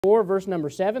4, verse number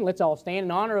 7. Let's all stand in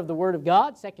honor of the Word of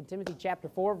God. 2 Timothy chapter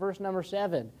 4, verse number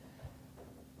 7.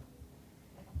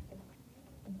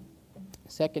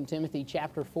 2 Timothy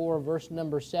chapter 4, verse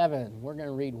number 7. We're going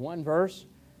to read one verse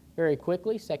very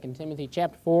quickly. 2 Timothy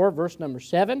chapter 4, verse number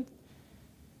 7.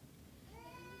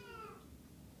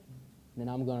 Then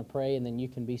I'm going to pray, and then you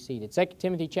can be seated. 2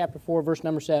 Timothy chapter 4, verse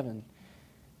number 7.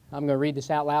 I'm going to read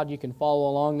this out loud. You can follow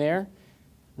along there.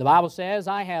 The Bible says,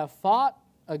 I have fought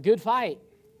a good fight.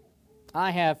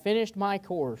 I have finished my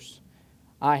course.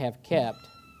 I have kept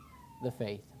the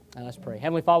faith. Now let's pray.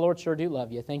 Heavenly Father, Lord, sure do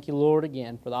love you. Thank you, Lord,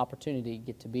 again for the opportunity to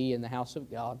get to be in the house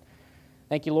of God.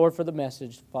 Thank you, Lord, for the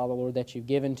message, Father, Lord, that you've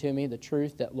given to me, the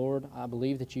truth that, Lord, I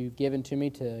believe that you've given to me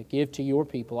to give to your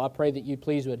people. I pray that you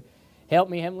please would help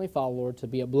me, Heavenly Father, Lord, to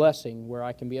be a blessing where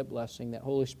I can be a blessing. That,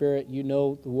 Holy Spirit, you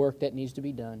know the work that needs to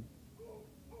be done.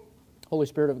 Holy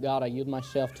Spirit of God, I yield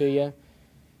myself to you.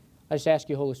 I just ask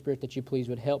you, Holy Spirit, that you please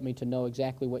would help me to know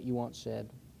exactly what you want said.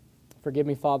 Forgive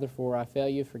me, Father, for I fail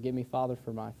you. Forgive me, Father,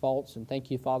 for my faults. And thank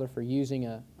you, Father, for using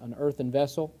an earthen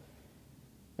vessel.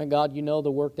 And God, you know the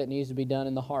work that needs to be done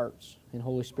in the hearts. And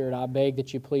Holy Spirit, I beg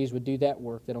that you please would do that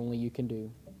work that only you can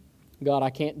do. God, I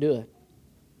can't do it.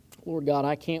 Lord God,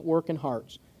 I can't work in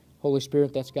hearts. Holy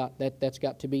Spirit, that's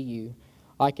got to be you.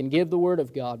 I can give the Word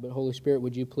of God, but Holy Spirit,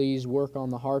 would you please work on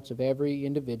the hearts of every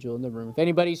individual in the room. If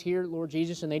anybody's here, Lord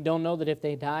Jesus, and they don't know that if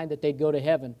they died that they'd go to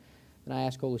heaven, then I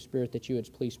ask, Holy Spirit, that you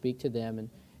would please speak to them and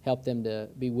help them to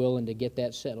be willing to get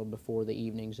that settled before the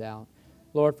evening's out.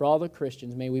 Lord, for all the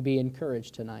Christians, may we be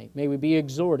encouraged tonight. May we be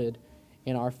exhorted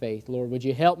in our faith. Lord, would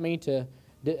you help me to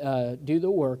do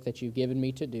the work that you've given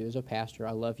me to do as a pastor.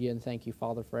 I love you and thank you,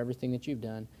 Father, for everything that you've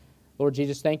done. Lord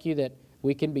Jesus, thank you that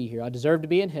we can be here. I deserve to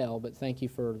be in hell, but thank you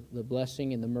for the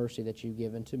blessing and the mercy that you've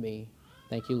given to me.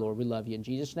 Thank you, Lord. We love you. In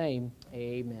Jesus' name,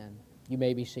 amen. You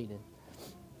may be seated.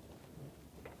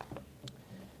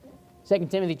 2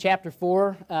 Timothy chapter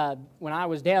 4, when I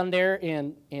was down there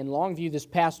in Longview this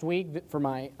past week, for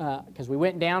because we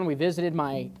went down, we visited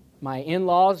my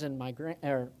in-laws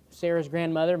and Sarah's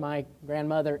grandmother, my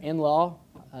grandmother-in-law,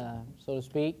 so to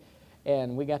speak,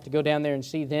 and we got to go down there and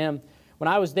see them. When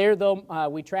I was there, though,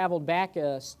 we traveled back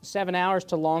 7 hours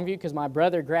to Longview because my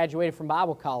brother graduated from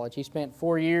Bible college. He spent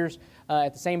 4 years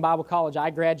at the same Bible college I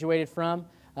graduated from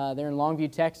there in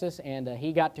Longview, Texas, and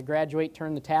he got to graduate,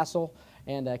 turn the tassel,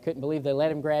 and I couldn't believe they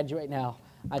let him graduate. Now,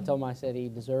 I told him, I said he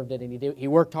deserved it, and he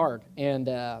worked hard.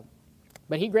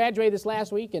 But he graduated this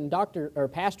last week, and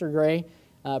Pastor Gray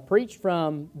preached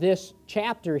from this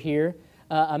chapter here,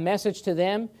 a message to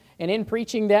them. And in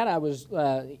preaching that, I was,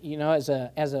 as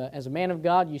a man of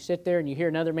God, you sit there and you hear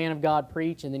another man of God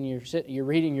preach, and then you're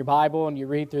reading your Bible and you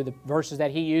read through the verses that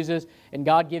he uses, and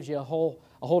God gives you a whole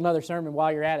nother sermon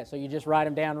while you're at it. So you just write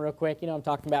them down real quick. You know what I'm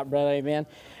talking about, brother, amen.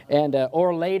 And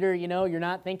or later, you're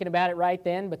not thinking about it right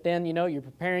then, but then you're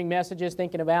preparing messages,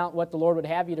 thinking about what the Lord would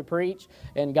have you to preach,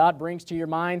 and God brings to your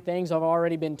mind things have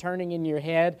already been turning in your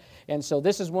head. And so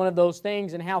this is one of those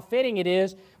things, and how fitting it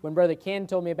is when Brother Ken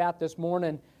told me about this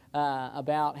morning.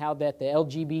 About how that the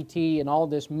LGBT and all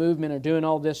this movement are doing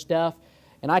all this stuff.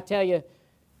 And I tell you,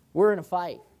 we're in a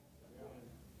fight.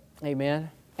 Amen.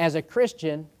 As a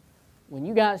Christian, when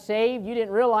you got saved, you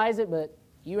didn't realize it, but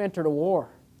you entered a war.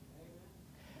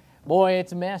 Boy,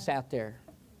 it's a mess out there.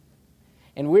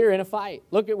 And we're in a fight.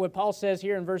 Look at what Paul says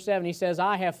here in verse 7. He says,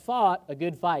 I have fought a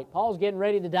good fight. Paul's getting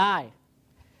ready to die.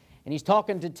 And he's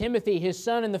talking to Timothy, his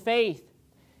son in the faith.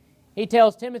 He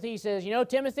tells Timothy, he says,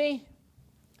 Timothy,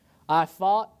 I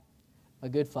fought a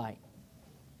good fight.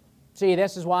 See,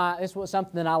 this is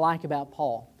something that I like about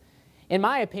Paul. In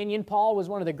my opinion, Paul was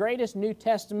one of the greatest New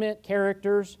Testament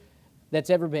characters that's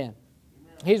ever been.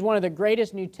 He's one of the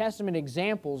greatest New Testament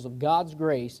examples of God's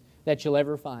grace that you'll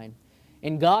ever find.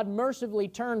 And God mercifully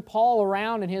turned Paul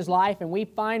around in his life, and we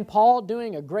find Paul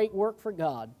doing a great work for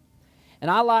God.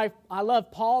 And I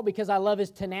love Paul because I love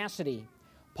his tenacity.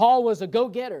 Paul was a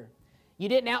go-getter. You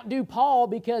didn't outdo Paul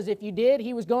because if you did,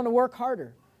 he was going to work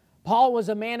harder. Paul was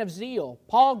a man of zeal.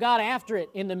 Paul got after it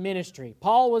in the ministry.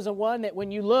 Paul was a one that when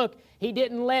you look, he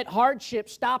didn't let hardship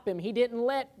stop him. He didn't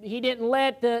let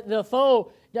the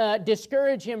foe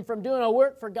discourage him from doing a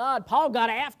work for God. Paul got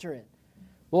after it.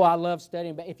 Boy, I love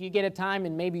studying. But if you get a time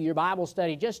in maybe your Bible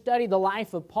study, just study the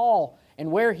life of Paul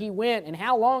and where he went and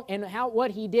how long and what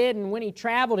he did and when he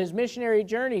traveled, his missionary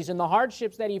journeys and the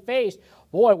hardships that he faced.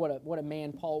 Boy, what a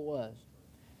man Paul was.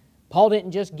 Paul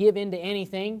didn't just give in to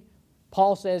anything.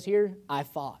 Paul says here, I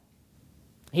fought.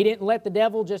 He didn't let the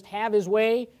devil just have his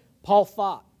way. Paul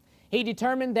fought. He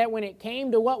determined that when it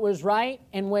came to what was right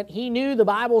and what he knew the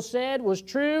Bible said was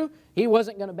true, he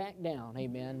wasn't going to back down.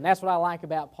 Amen. And that's what I like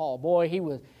about Paul. Boy,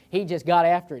 he just got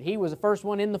after it. He was the first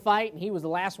one in the fight, and he was the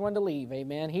last one to leave.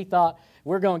 Amen. He thought,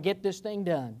 we're going to get this thing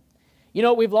done. You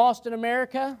know what we've lost in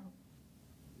America?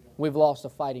 We've lost a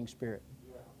fighting spirit.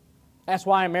 That's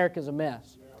why America's a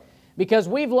mess. Because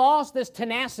we've lost this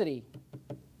tenacity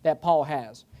that Paul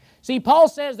has. See, Paul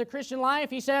says the Christian life,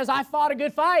 he says, I fought a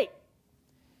good fight.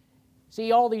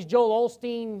 See, all these Joel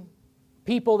Osteen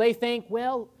people, they think,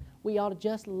 well, we ought to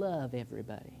just love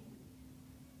everybody.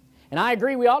 And I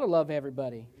agree we ought to love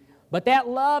everybody. But that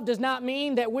love does not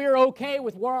mean that we're okay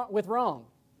with wrong.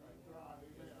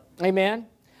 Amen.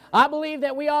 I believe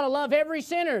that we ought to love every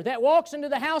sinner that walks into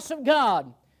the house of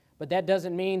God. But that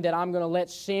doesn't mean that I'm going to let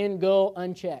sin go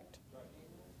unchecked.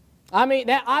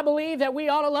 I believe that we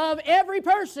ought to love every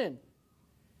person.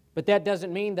 But that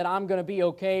doesn't mean that I'm going to be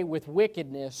okay with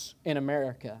wickedness in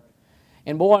America.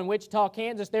 And boy, in Wichita,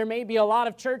 Kansas, there may be a lot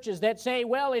of churches that say,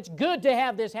 well, it's good to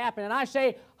have this happen. And I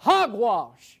say,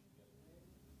 hogwash.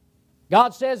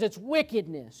 God says it's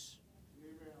wickedness.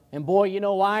 And boy, you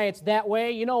know why it's that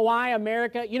way? You know why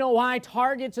America, you know why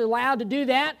Target's allowed to do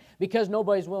that? Because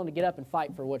nobody's willing to get up and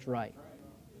fight for what's right.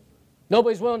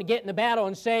 Nobody's willing to get in the battle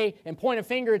and say, and point a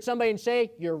finger at somebody and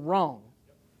say, you're wrong.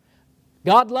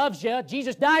 God loves you.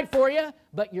 Jesus died for you,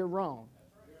 but you're wrong.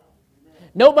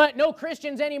 No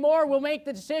Christians anymore will make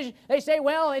the decision. They say,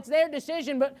 well, it's their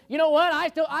decision, but you know what?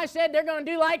 I said they're going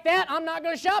to do like that. I'm not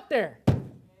going to shop there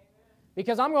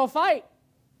because I'm going to fight.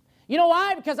 You know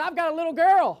why? Because I've got a little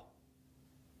girl.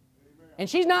 And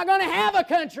she's not going to have a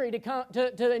country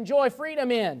to enjoy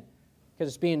freedom in because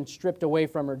it's being stripped away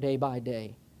from her day by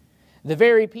day. The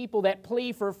very people that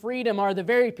plea for freedom are the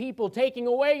very people taking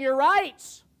away your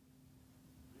rights.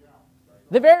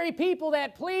 The very people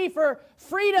that plea for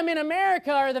freedom in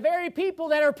America are the very people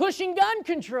that are pushing gun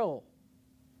control.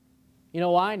 You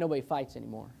know why? Nobody fights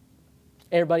anymore.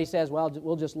 Everybody says, well,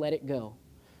 we'll just let it go.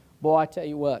 Boy, I tell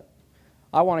you what,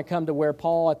 I want to come to where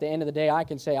Paul, at the end of the day, I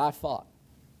can say, I fought.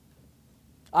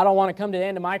 I don't want to come to the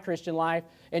end of my Christian life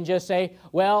and just say,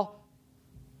 well,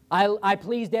 I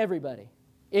pleased everybody.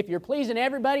 If you're pleasing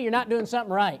everybody, you're not doing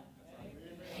something right.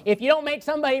 If you don't make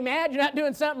somebody mad, you're not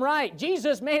doing something right.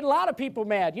 Jesus made a lot of people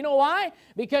mad. You know why?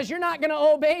 Because you're not going to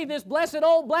obey this blessed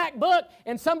old black book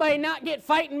and somebody not get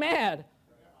fighting mad.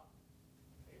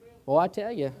 Well, I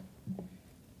tell you,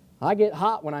 I get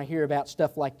hot when I hear about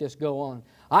stuff like this go on.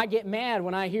 I get mad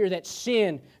when I hear that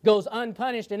sin goes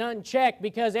unpunished and unchecked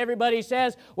because everybody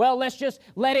says, well, let's just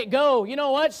let it go. You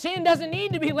know what? Sin doesn't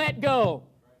need to be let go.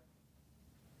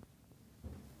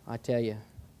 I tell you,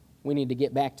 we need to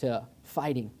get back to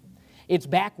fighting. It's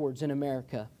backwards in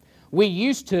America. We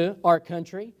used to, our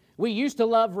country, we used to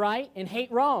love right and hate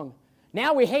wrong.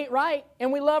 Now we hate right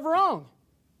and we love wrong.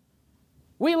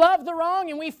 We love the wrong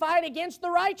and we fight against the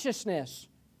righteousness.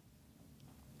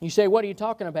 You say, what are you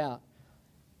talking about?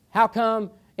 How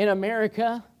come in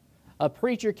America a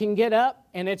preacher can get up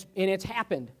and it's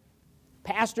happened?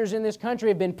 Pastors in this country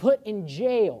have been put in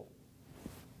jail.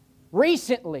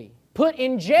 Recently, put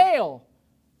in jail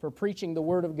for preaching the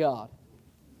Word of God.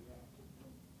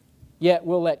 Yet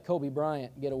we'll let Kobe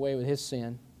Bryant get away with his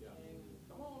sin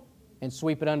and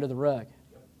sweep it under the rug.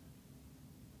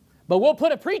 But we'll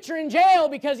put a preacher in jail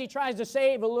because he tries to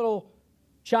save a little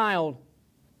child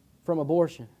from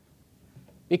abortion.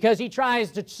 Because he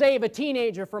tries to save a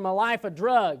teenager from a life of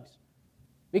drugs.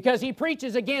 Because he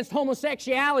preaches against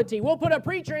homosexuality. We'll put a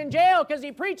preacher in jail because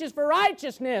he preaches for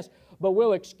righteousness. But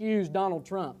we'll excuse Donald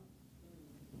Trump.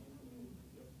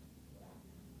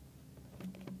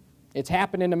 It's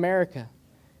happened in America.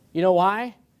 You know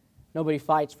why? Nobody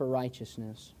fights for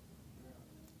righteousness.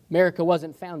 America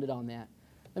wasn't founded on that.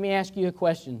 Let me ask you a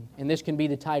question, and this can be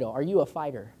the title. Are you a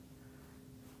fighter?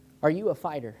 Are you a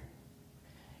fighter?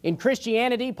 In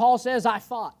Christianity, Paul says, I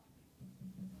fought.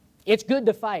 It's good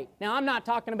to fight. Now, I'm not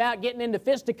talking about getting into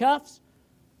fisticuffs,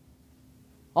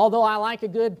 although I like a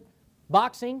good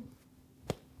boxing.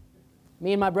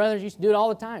 Me and my brothers used to do it all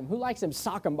the time. Who likes them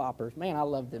sock 'em boppers? Man, I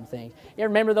love them things. You ever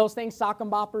remember those things, sock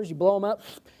 'em boppers? You blow them up?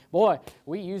 Boy,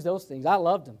 we used those things. I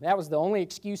loved them. That was the only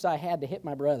excuse I had to hit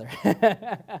my brother.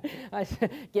 I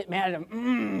get mad at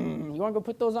him. You want to go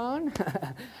put those on?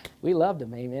 We loved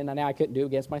them, amen. Now I couldn't do it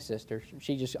against my sister.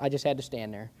 I just had to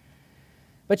stand there.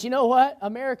 But you know what?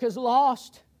 America's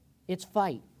lost its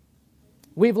fight.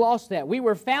 We've lost that. We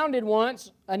were founded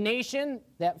once, a nation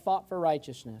that fought for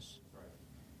righteousness.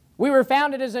 We were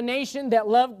founded as a nation that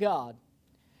loved God.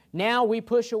 Now we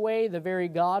push away the very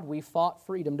God we fought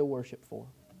freedom to worship for.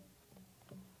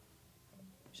 You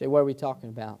say, what are we talking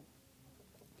about?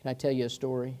 Can I tell you a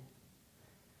story?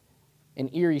 An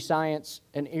eerie silence,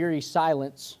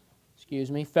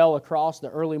 fell across the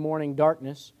early morning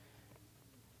darkness,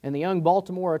 and the young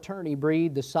Baltimore attorney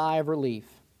breathed a sigh of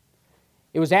relief.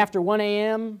 It was after 1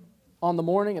 a.m. on the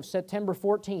morning of September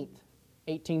 14th,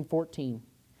 1814,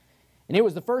 and it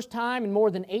was the first time in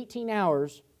more than 18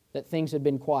 hours that things had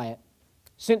been quiet.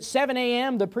 Since 7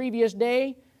 a.m. the previous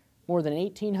day, more than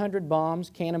 1,800 bombs,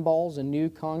 cannonballs, and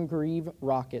new Congreve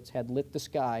rockets had lit the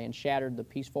sky and shattered the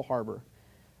peaceful harbor.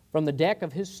 From the deck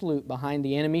of his sloop behind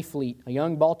the enemy fleet, a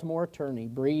young Baltimore attorney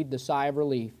breathed a sigh of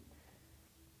relief.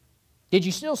 "Did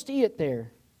you still see it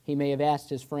there?" he may have asked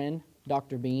his friend,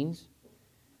 Dr. Beans.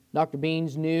 Dr.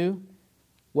 Beans knew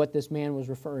what this man was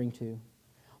referring to.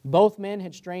 Both men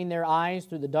had strained their eyes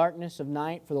through the darkness of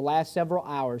night for the last several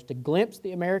hours to glimpse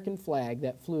the American flag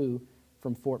that flew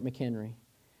from Fort McHenry.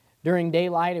 During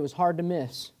daylight, it was hard to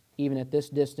miss. Even at this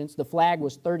distance, the flag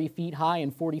was 30 feet high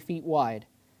and 40 feet wide.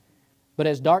 But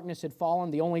as darkness had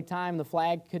fallen, the only time the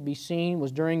flag could be seen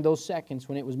was during those seconds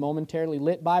when it was momentarily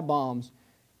lit by bombs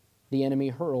the enemy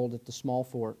hurled at the small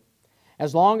fort.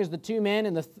 As long as the two men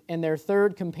and their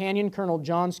third companion, Colonel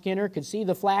John Skinner, could see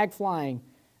the flag flying,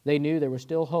 they knew there was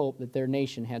still hope that their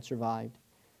nation had survived.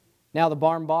 Now the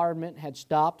bombardment had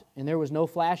stopped, and there was no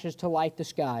flashes to light the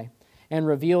sky and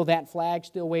reveal that flag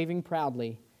still waving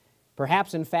proudly.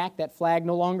 Perhaps, in fact, that flag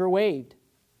no longer waved.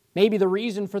 Maybe the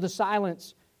reason for the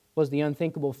silence was the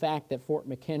unthinkable fact that Fort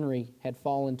McHenry had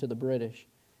fallen to the British,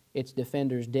 its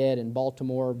defenders dead and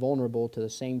Baltimore vulnerable to the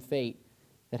same fate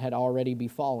that had already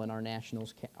befallen our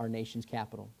nation's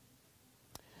capital.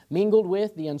 Mingled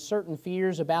with the uncertain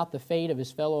fears about the fate of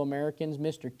his fellow Americans,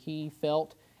 Mr. Key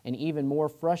felt an even more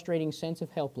frustrating sense of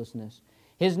helplessness.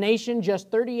 His nation, just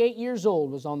 38 years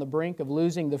old, was on the brink of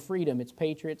losing the freedom its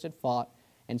patriots had fought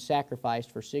and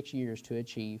sacrificed for 6 years to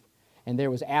achieve. And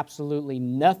there was absolutely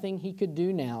nothing he could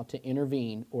do now to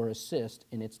intervene or assist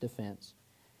in its defense.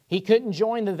 He couldn't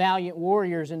join the valiant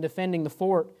warriors in defending the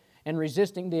fort and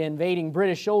resisting the invading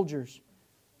British soldiers.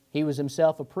 He was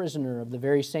himself a prisoner of the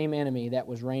very same enemy that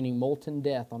was raining molten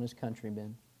death on his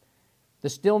countrymen. The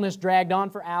stillness dragged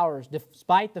on for hours.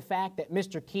 Despite the fact that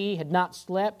Mr. Key had not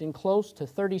slept in close to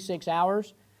 36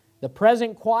 hours, the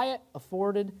present quiet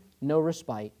afforded no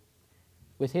respite.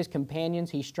 With his companions,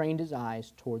 he strained his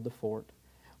eyes toward the fort,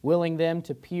 willing them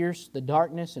to pierce the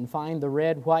darkness and find the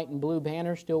red, white, and blue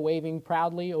banner still waving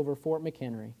proudly over Fort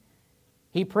McHenry.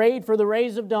 He prayed for the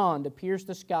rays of dawn to pierce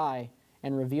the sky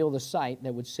and reveal the sight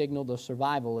that would signal the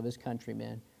survival of his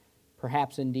countrymen,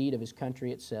 perhaps indeed of his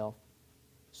country itself.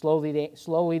 Slowly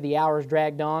the hours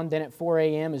dragged on. Then at 4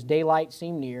 a.m., as daylight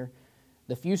seemed near,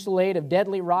 the fusillade of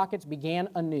deadly rockets began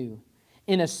anew.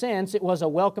 In a sense, it was a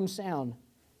welcome sound,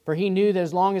 for he knew that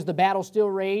as long as the battle still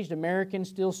raged, Americans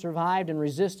still survived and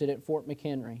resisted at Fort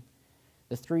McHenry.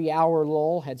 The 3-hour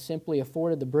lull had simply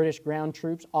afforded the British ground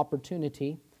troops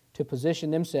opportunity to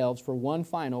position themselves for one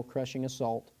final crushing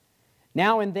assault.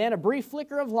 Now and then, a brief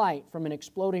flicker of light from an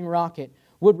exploding rocket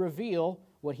would reveal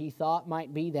what he thought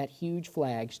might be that huge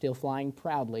flag still flying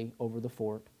proudly over the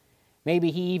fort.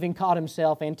 Maybe he even caught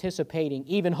himself anticipating,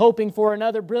 even hoping for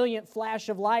another brilliant flash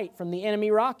of light from the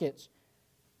enemy rockets.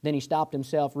 Then he stopped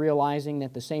himself, realizing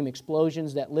that the same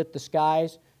explosions that lit the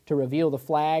skies to reveal the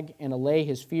flag and allay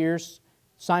his fears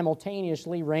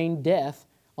simultaneously rained death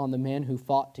on the men who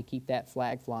fought to keep that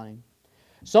flag flying.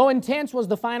 So intense was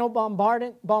the final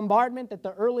bombardment that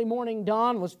the early morning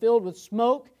dawn was filled with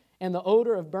smoke and the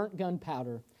odor of burnt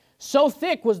gunpowder. So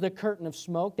thick was the curtain of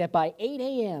smoke that by 8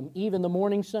 a.m. even the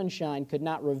morning sunshine could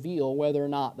not reveal whether or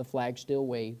not the flag still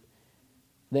waved.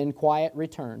 Then quiet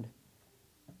returned.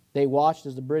 They watched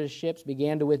as the British ships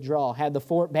began to withdraw. Had the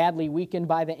fort, badly weakened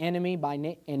by the enemy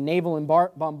and naval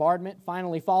bombardment,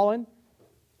 finally fallen?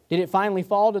 Did it finally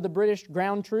fall to the British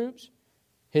ground troops?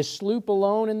 His sloop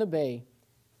alone in the bay.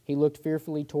 He looked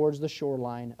fearfully towards the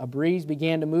shoreline. A breeze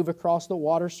began to move across the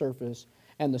water surface,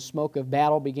 and the smoke of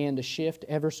battle began to shift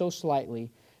ever so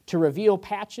slightly to reveal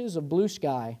patches of blue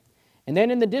sky. And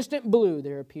then in the distant blue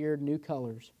there appeared new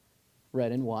colors,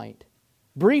 red and white.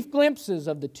 Brief glimpses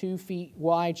of the 2 feet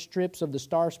wide strips of the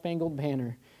Star-Spangled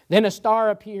Banner. Then a star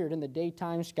appeared in the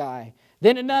daytime sky.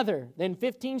 Then another. Then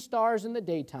 15 stars in the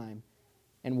daytime.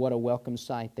 And what a welcome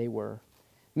sight they were.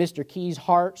 Mr. Key's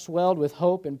heart swelled with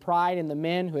hope and pride in the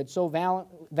men who had so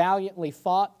valiantly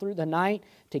fought through the night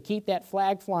to keep that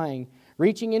flag flying.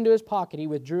 Reaching into his pocket, he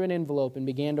withdrew an envelope and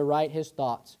began to write his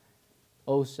thoughts.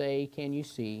 Oh, say, can you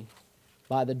see,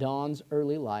 by the dawn's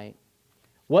early light,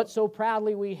 what so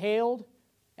proudly we hailed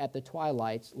at the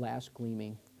twilight's last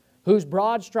gleaming, whose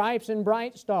broad stripes and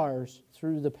bright stars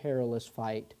through the perilous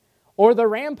fight, o'er the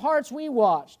ramparts we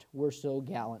watched were so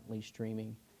gallantly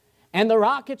streaming. And the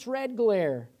rocket's red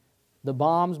glare, the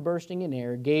bombs bursting in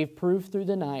air, gave proof through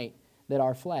the night that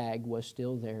our flag was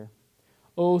still there.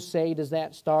 Oh, say, does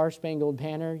that star-spangled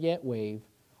banner yet wave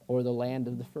o'er the land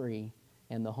of the free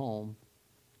and the home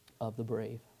of the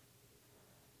brave?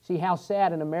 See how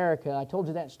sad in America. I told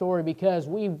you that story because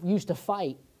we used to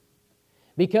fight.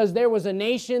 Because there was a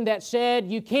nation that said,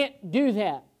 you can't do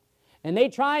that. And they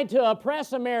tried to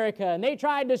oppress America. And they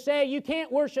tried to say, you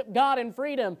can't worship God in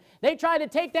freedom. They tried to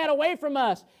take that away from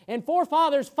us. And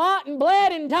forefathers fought and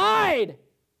bled and died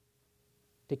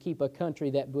to keep a country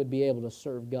that would be able to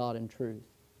serve God in truth.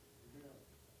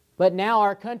 But now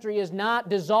our country is not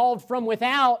dissolved from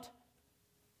without,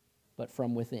 but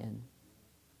from within.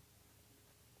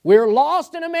 We're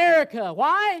lost in America.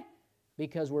 Why?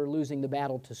 Because we're losing the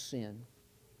battle to sin.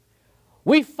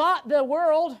 We fought the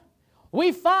world.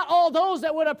 We fought all those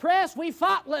that would oppress. We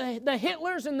fought the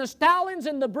Hitlers and the Stalins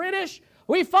and the British.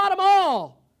 We fought them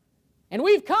all. And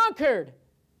we've conquered.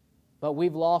 But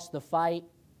we've lost the fight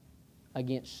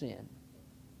against sin.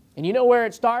 And you know where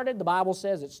it started? The Bible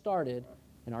says it started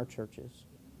in our churches.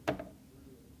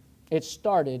 It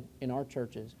started in our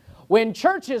churches. When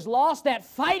churches lost that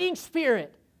fighting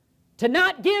spirit to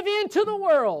not give in to the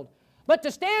world, but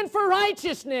to stand for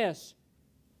righteousness,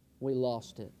 we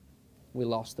lost it. We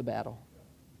lost the battle.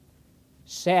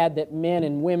 Sad that men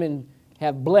and women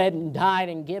have bled and died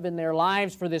and given their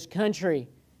lives for this country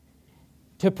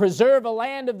to preserve a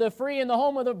land of the free and the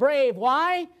home of the brave.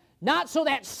 Why? Not so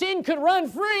that sin could run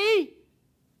free,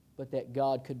 but that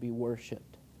God could be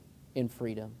worshiped in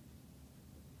freedom.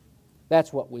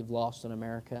 That's what we've lost in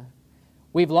America.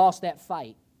 We've lost that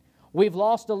fight. We've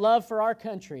lost a love for our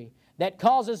country that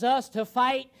causes us to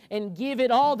fight and give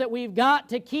it all that we've got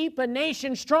to keep a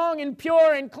nation strong and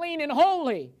pure and clean and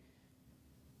holy.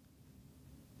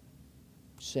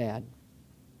 Sad.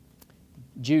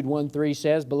 Jude 1:3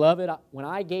 says, Beloved, when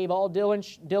I gave all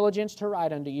diligence to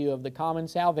write unto you of the common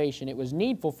salvation, it was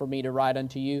needful for me to write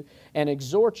unto you and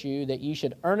exhort you that ye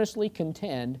should earnestly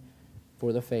contend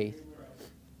for the faith,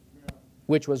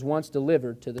 which was once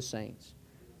delivered to the saints.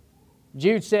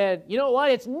 Jude said, you know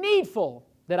what? It's needful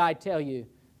that I tell you,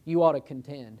 you ought to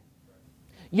contend.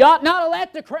 You ought not to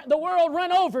let the world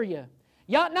run over you.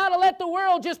 You ought not to let the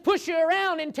world just push you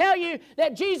around and tell you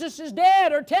that Jesus is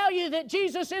dead or tell you that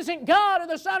Jesus isn't God or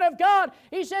the Son of God.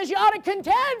 He says you ought to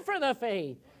contend for the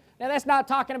faith. Now that's not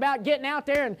talking about getting out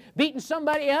there and beating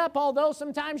somebody up, although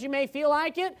sometimes you may feel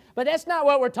like it, but that's not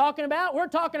what we're talking about. We're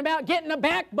talking about getting a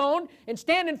backbone and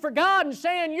standing for God and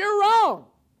saying, you're wrong.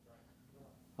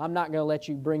 I'm not going to let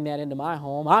you bring that into my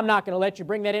home. I'm not going to let you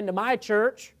bring that into my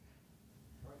church.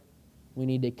 We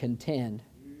need to contend.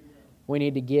 We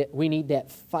need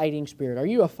that fighting spirit. Are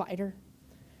you a fighter?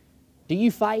 Do you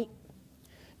fight?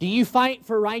 Do you fight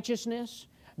for righteousness?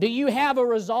 Do you have a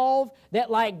resolve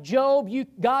that, like Job,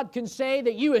 God can say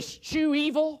that you eschew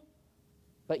evil,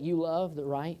 but you love the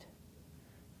right?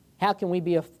 How can we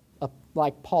be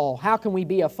like Paul? How can we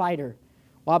be a fighter?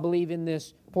 Well, I believe in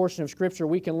this portion of Scripture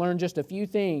we can learn just a few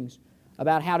things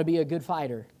about how to be a good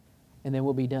fighter, and then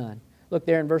we'll be done. Look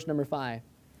there in verse number 5. It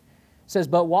says,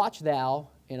 But watch thou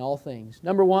in all things.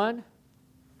 Number 1,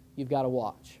 you've got to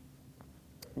watch.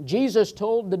 Jesus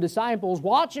told the disciples,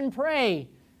 watch and pray,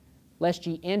 lest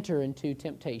ye enter into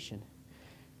temptation.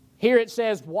 Here it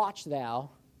says, watch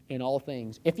thou in all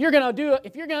things. If you're going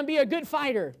to be a good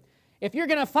fighter, if you're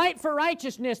going to fight for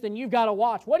righteousness, then you've got to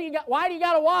watch. Why do you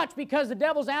got to watch? Because the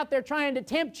devil's out there trying to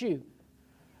tempt you.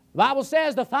 The Bible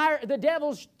says the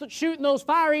devil's shooting those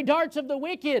fiery darts of the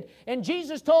wicked. And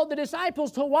Jesus told the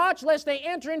disciples to watch lest they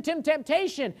enter into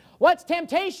temptation. What's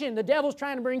temptation? The devil's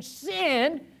trying to bring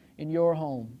sin in your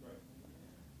home.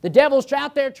 The devil's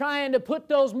out there trying to put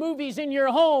those movies in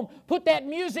your home, put that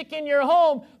music in your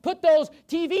home, put those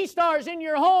TV stars in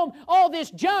your home, all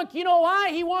this junk. You know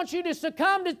why? He wants you to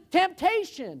succumb to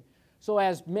temptation. So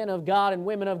as men of God and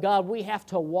women of God, we have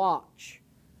to watch.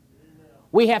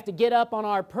 We have to get up on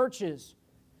our perches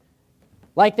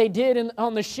like they did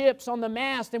on the ships, on the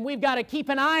mast, and we've got to keep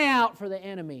an eye out for the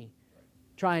enemy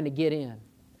trying to get in.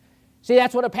 See,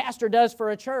 that's what a pastor does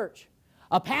for a church.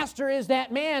 A pastor is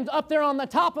that man up there on the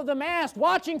top of the mast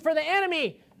watching for the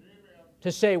enemy to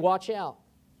say, watch out.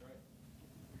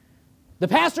 The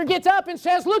pastor gets up and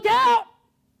says, look out.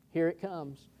 Here it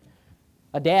comes.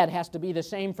 A dad has to be the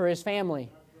same for his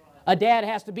family. A dad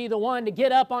has to be the one to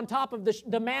get up on top of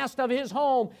the mast of his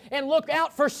home and look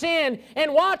out for sin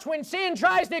and watch when sin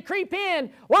tries to creep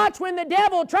in. Watch when the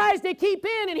devil tries to keep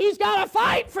in, and he's got to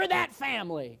fight for that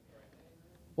family.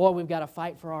 Boy, we've got to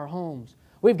fight for our homes.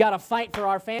 We've got to fight for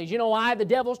our families. You know why? The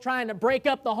devil's trying to break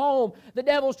up the home. The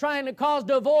devil's trying to cause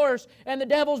divorce. And the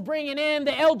devil's bringing in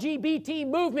the LGBT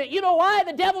movement. You know why?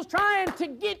 The devil's trying to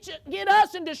get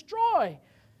us and destroy.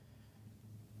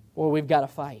 Well, we've got to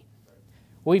fight.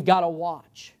 We've got to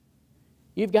watch.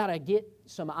 You've got to get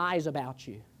some eyes about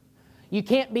you. You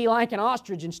can't be like an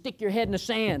ostrich and stick your head in the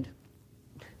sand.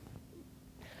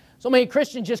 So many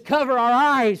Christians just cover our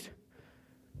eyes.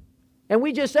 And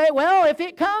we just say, well, if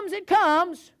it comes, it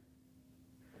comes.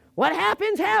 What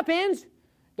happens, happens.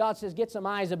 God says, get some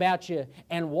eyes about you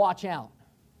and watch out.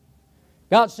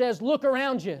 God says, look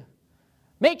around you.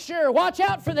 Make sure, watch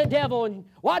out for the devil and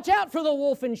watch out for the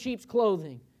wolf in sheep's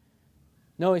clothing.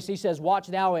 Notice he says, watch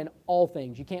thou in all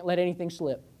things. You can't let anything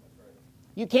slip.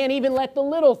 You can't even let the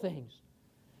little things.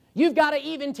 You've got to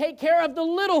even take care of the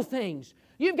little things.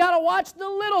 You've got to watch the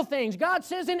little things. God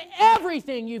says in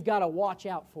everything you've got to watch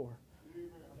out for.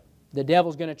 The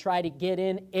devil's going to try to get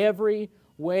in every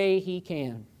way he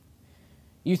can.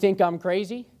 You think I'm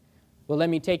crazy? Well, let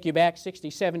me take you back 60,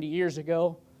 70 years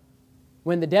ago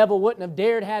when the devil wouldn't have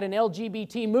dared had an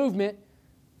LGBT movement,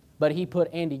 but he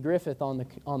put Andy Griffith on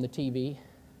the TV.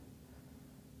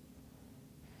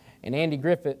 And Andy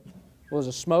Griffith was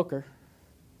a smoker.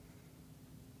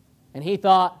 And he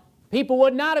thought people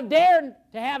would not have dared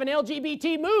to have an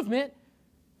LGBT movement.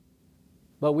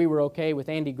 But we were okay with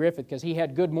Andy Griffith because he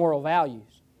had good moral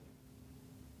values.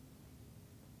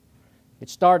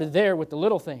 It started there with the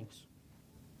little things.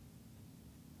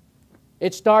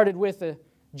 It started with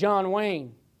John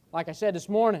Wayne, like I said this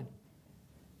morning,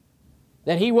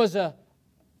 that he was a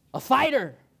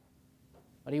fighter,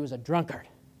 but he was a drunkard,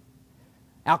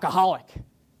 alcoholic.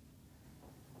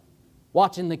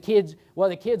 Watching the kids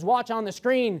watch on the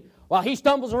screen while he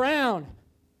stumbles around.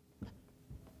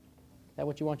 Is that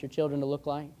what you want your children to look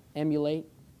like? Emulate?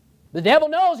 The devil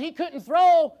knows he couldn't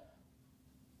throw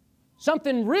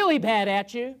something really bad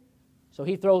at you, so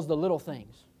he throws the little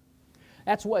things.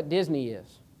 That's what Disney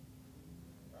is.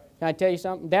 Can I tell you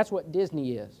something? That's what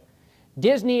Disney is.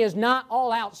 Disney is not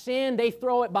all-out sin. They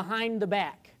throw it behind the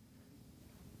back.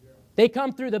 They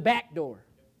come through the back door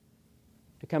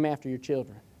to come after your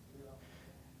children.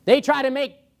 They try to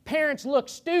make parents look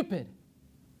stupid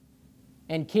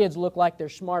and kids look like they're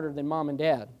smarter than mom and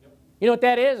dad. You know what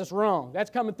that is? It's wrong. That's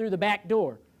coming through the back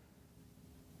door.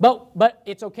 But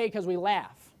it's okay because we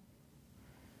laugh.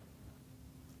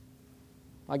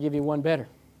 I'll give you one better.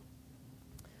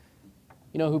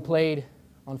 You know who played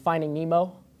on Finding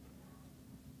Nemo?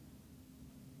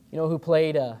 You know who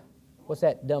played, what's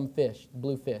that dumb fish,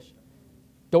 blue fish?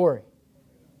 Dory.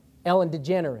 Ellen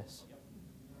DeGeneres.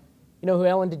 You know who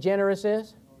Ellen DeGeneres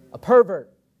is? A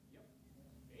pervert.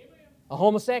 A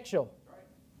homosexual.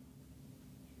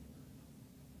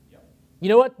 You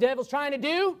know what the devil's trying to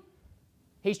do?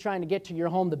 He's trying to get to your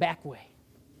home the back way.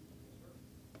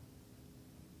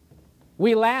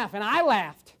 We laugh, and I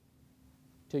laughed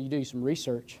until you do some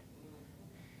research.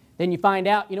 Then you find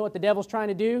out, you know what the devil's trying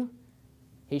to do?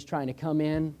 He's trying to come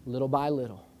in little by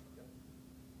little.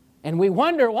 And we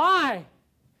wonder why.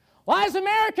 Why is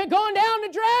America going down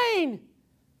the drain?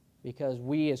 Because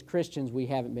we as Christians, we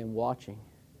haven't been watching.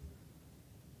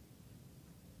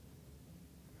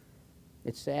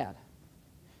 It's sad.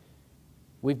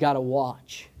 We've got to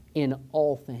watch in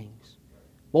all things.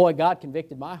 Boy, God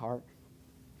convicted my heart.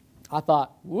 I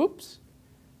thought, whoops,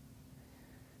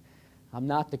 I'm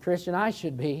not the Christian I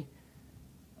should be.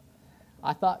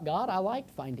 I thought, God, I liked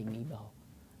Finding Nemo.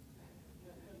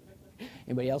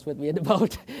 Anybody else with me in the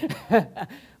boat?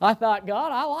 I thought,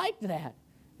 God, I liked that.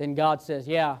 Then God says,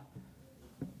 yeah,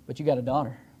 but you got a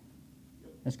daughter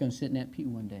that's going to sit in that pew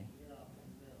one day.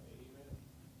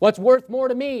 What's worth more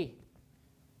to me?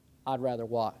 I'd rather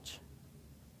watch.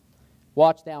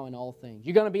 Watch thou in all things.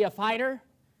 You're going to be a fighter?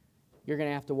 You're going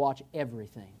to have to watch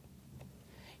everything.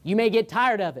 You may get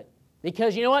tired of it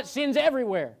because you know what? Sin's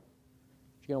everywhere.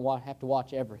 You're going to have to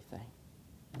watch everything.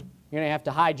 You're going to have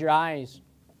to hide your eyes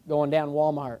going down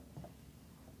Walmart.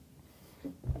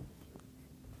 You're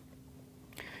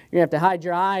going to have to hide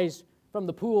your eyes from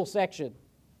the pool section.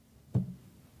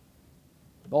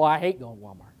 Oh, I hate going to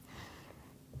Walmart.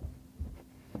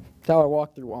 That's how I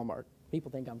walk through Walmart.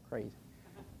 People think I'm crazy.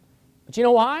 But you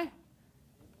know why?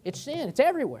 It's sin. It's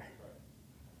everywhere.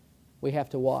 We have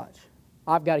to watch.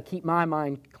 I've got to keep my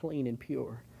mind clean and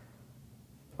pure.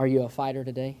 Are you a fighter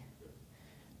today?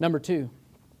 Number 2.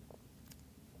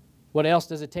 What else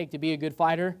does it take to be a good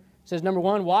fighter? It says, number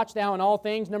 1, watch thou in all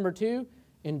things. Number 2,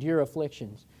 endure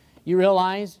afflictions. You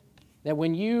realize that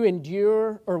when you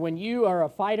endure, or when you are a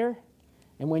fighter,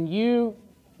 and when you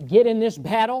get in this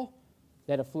battle,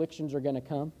 that afflictions are going to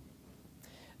come.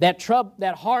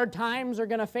 that hard times are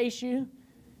going to face you.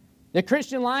 The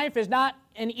Christian life is not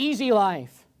an easy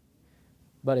life,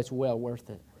 but it's well worth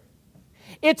it.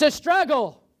 It's a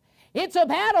struggle. It's a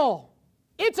battle.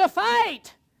 It's a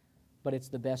fight. But it's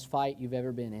the best fight you've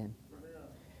ever been in.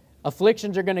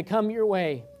 Afflictions are going to come your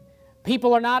way.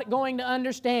 People are not going to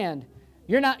understand.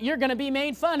 You're going to be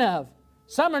made fun of.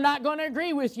 Some are not going to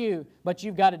agree with you. But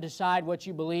you've got to decide what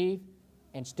you believe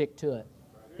and stick to it,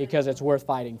 because it's worth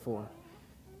fighting for.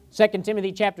 2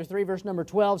 Timothy chapter 3, verse number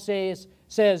 12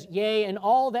 says, Yea, and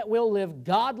all that will live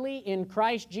godly in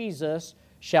Christ Jesus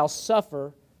shall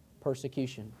suffer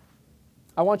persecution.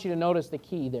 I want you to notice the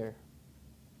key there.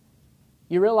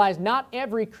 You realize not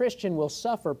every Christian will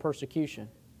suffer persecution.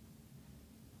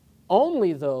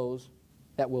 Only those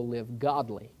that will live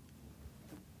godly.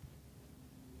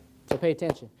 So pay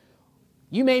attention.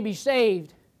 You may be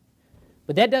saved,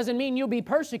 but that doesn't mean you'll be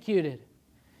persecuted.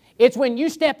 It's when you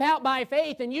step out by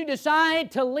faith and you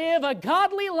decide to live a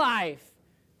godly life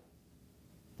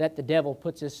that the devil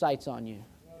puts his sights on you.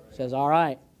 Says, all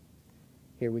right,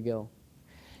 here we go.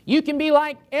 You can be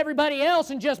like everybody else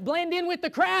and just blend in with the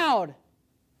crowd.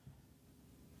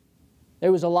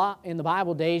 There was a lot in the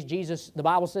Bible days. The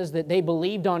Bible says that they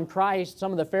believed on Christ,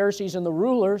 some of the Pharisees and the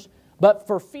rulers, but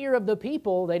for fear of the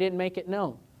people, they didn't make it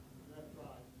known.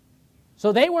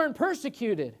 So they weren't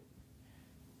persecuted.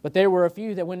 But there were a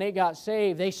few that when they got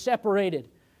saved, they separated.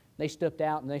 They stepped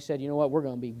out and they said, you know what, we're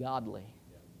going to be godly.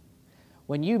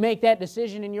 When you make that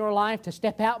decision in your life to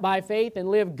step out by faith and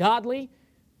live godly,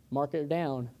 mark it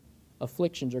down.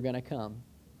 Afflictions are going to come.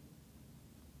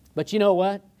 But you know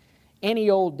what?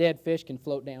 Any old dead fish can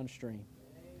float downstream.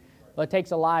 But it takes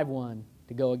a live one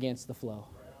to go against the flow.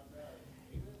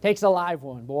 It takes a live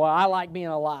one. Boy, I like being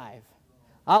alive.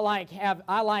 I like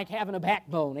having a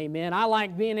backbone, amen. I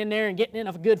like being in there and getting in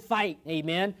a good fight,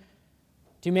 amen.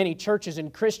 Too many churches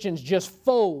and Christians just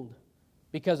fold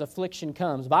because affliction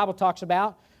comes. The Bible talks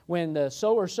about when the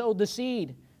sower sowed the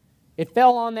seed, it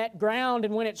fell on that ground,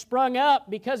 and when it sprung up,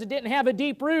 because it didn't have a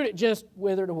deep root, it just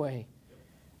withered away.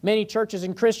 Many churches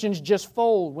and Christians just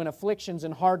fold when afflictions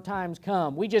and hard times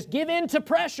come. We just give in to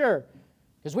pressure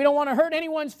because we don't want to hurt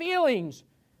anyone's feelings.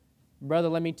 Brother,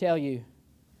 let me tell you,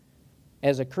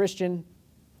 as a Christian,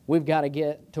 we've got to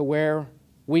get to where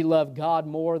we love God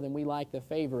more than we like the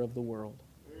favor of the world.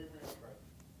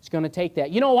 It's going to take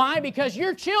that. You know why? Because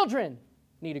your children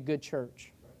need a good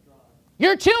church.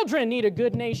 Your children need a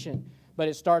good nation. But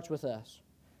it starts with us.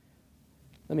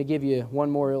 Let me give you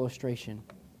one more illustration.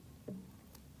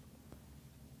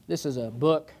 This is a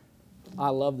book. I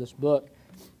love this book.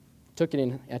 I took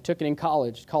it in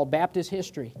college. It's called Baptist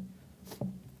History.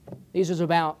 This is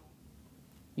about,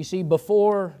 you see,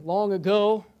 before, long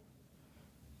ago,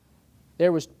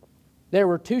 there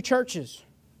were two churches.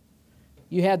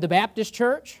 You had the Baptist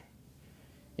church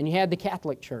and you had the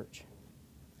Catholic church.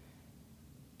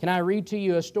 Can I read to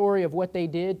you a story of what they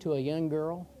did to a young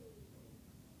girl?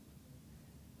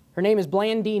 Her name is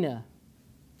Blandina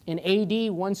in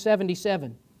AD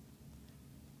 177.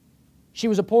 She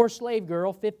was a poor slave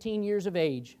girl, 15 years of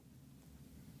age.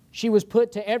 She was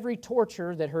put to every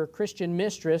torture that her Christian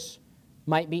mistress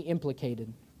might be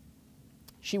implicated.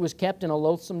 She was kept in a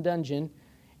loathsome dungeon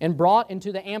and brought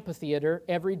into the amphitheater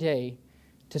every day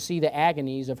to see the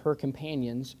agonies of her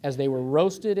companions as they were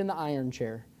roasted in the iron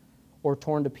chair or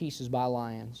torn to pieces by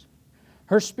lions.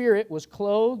 Her spirit was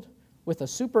clothed with a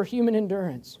superhuman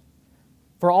endurance.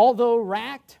 For although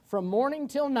racked from morning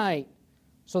till night,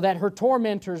 so that her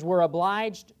tormentors were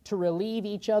obliged to relieve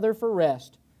each other for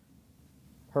rest,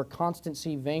 her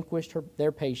constancy vanquished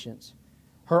their patience.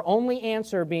 Her only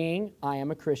answer being, I am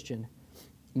a Christian.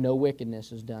 No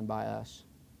wickedness is done by us.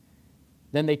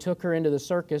 Then they took her into the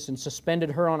circus and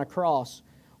suspended her on a cross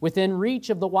within reach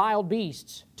of the wild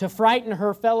beasts to frighten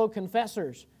her fellow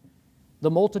confessors.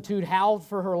 The multitude howled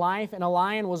for her life, and a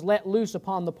lion was let loose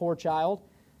upon the poor child,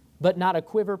 but not a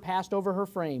quiver passed over her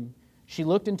frame. She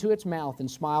looked into its mouth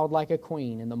and smiled like a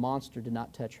queen, and the monster did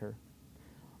not touch her.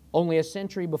 Only a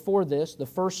century before this, the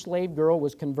first slave girl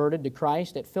was converted to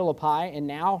Christ at Philippi, and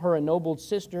now her ennobled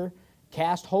sister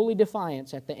cast holy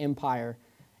defiance at the empire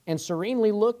and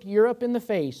serenely looked Europe in the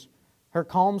face. Her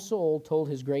calm soul told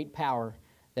his great power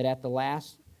that at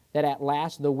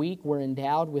last the weak were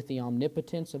endowed with the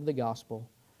omnipotence of the gospel.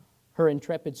 Her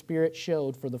intrepid spirit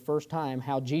showed for the first time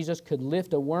how Jesus could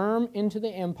lift a worm into the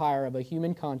empire of a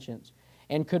human conscience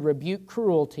and could rebuke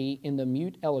cruelty in the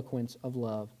mute eloquence of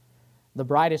love. The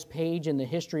brightest page in the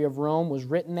history of Rome was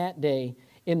written that day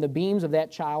in the beams of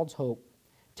that child's hope.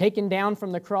 Taken down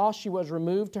from the cross, she was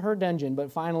removed to her dungeon,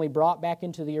 but finally brought back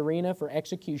into the arena for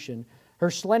execution. Her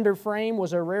slender frame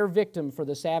was a rare victim for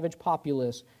the savage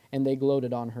populace, and they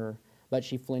gloated on her, but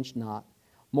she flinched not.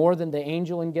 More than the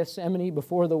angel in Gethsemane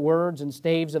before the words and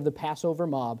staves of the Passover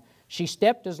mob, she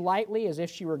stepped as lightly as if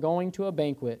she were going to a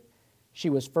banquet. She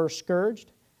was first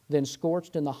scourged, then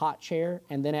scorched in the hot chair,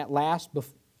 and then at last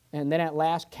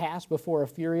cast before a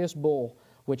furious bull,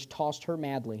 which tossed her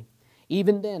madly.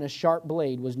 Even then a sharp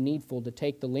blade was needful to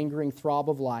take the lingering throb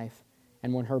of life,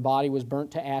 and when her body was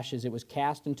burnt to ashes, it was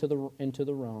cast into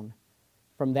the Rhone.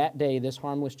 From that day, this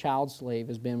harmless child slave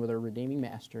has been with her redeeming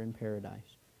master in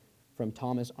paradise. From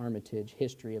Thomas Armitage,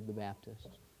 History of the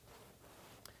Baptists.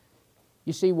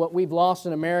 You see, what we've lost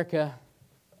in America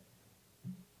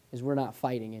is we're not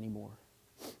fighting anymore.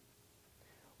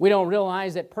 We don't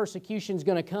realize that persecution's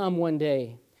going to come one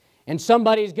day, and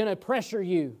somebody's going to pressure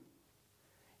you,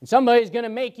 and somebody's going to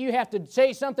make you have to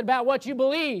say something about what you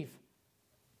believe.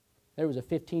 There was a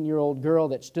 15-year-old girl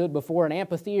that stood before an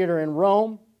amphitheater in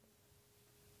Rome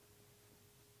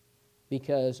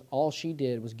because all she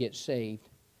did was get saved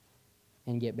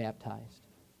and get baptized.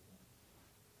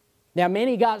 Now,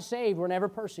 many got saved, were never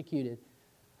persecuted.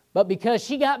 But because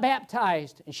she got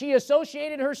baptized and she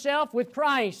associated herself with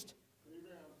Christ,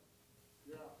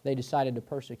 they decided to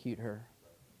persecute her.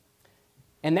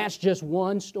 And that's just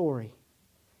one story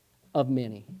of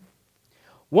many.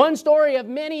 One story of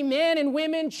many men and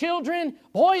women, children,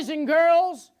 boys and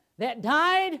girls that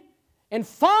died and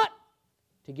fought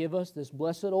to give us this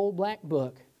blessed old black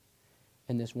book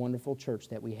and this wonderful church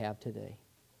that we have today.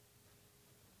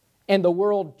 And the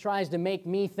world tries to make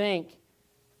me think.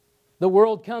 The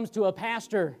world comes to a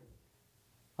pastor.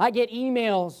 I get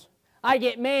emails. I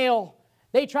get mail.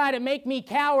 They try to make me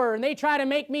cower, and they try to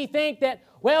make me think that,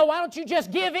 well, why don't you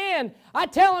just give in? I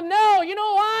tell them, no, you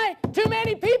know why? Too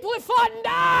many people have fought and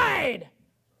died.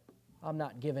 I'm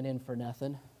not giving in for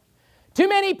nothing. Too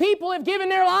many people have given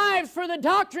their lives for the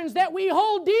doctrines that we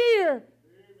hold dear. Amen.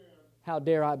 How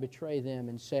dare I betray them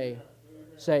and say,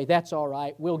 that's all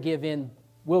right, we'll give in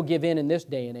this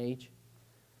day and age.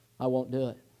 I won't do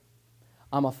it.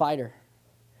 I'm a fighter.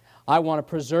 I want to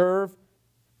preserve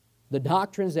the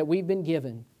doctrines that we've been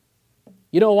given.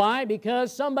 You know why?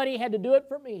 Because somebody had to do it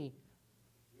for me.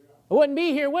 I wouldn't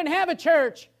be here, wouldn't have a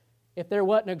church if there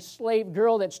wasn't a slave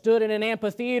girl that stood in an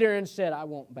amphitheater and said, I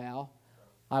won't bow.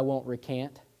 I won't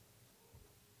recant.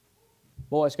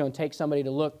 Boy, it's going to take somebody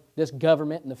to look this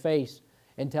government in the face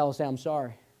and tell us I'm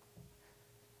sorry.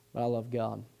 But I love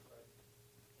God.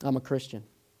 I'm a Christian.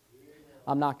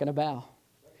 I'm not going to bow.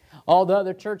 All the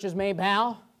other churches may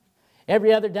bow.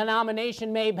 Every other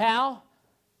denomination may bow.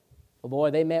 But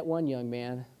boy, they met one young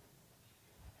man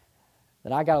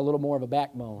that I got a little more of a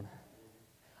backbone.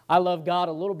 I love God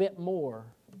a little bit more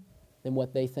than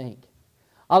what they think.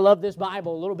 I love this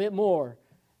Bible a little bit more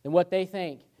than what they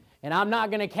think. And I'm not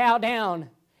going to cow down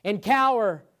and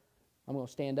cower. I'm going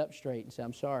to stand up straight and say,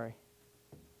 I'm sorry.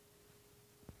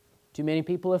 Too many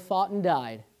people have fought and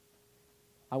died.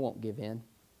 I won't give in.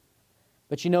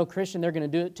 But you know, Christian, they're going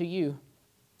to do it to you.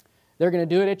 They're going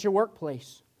to do it at your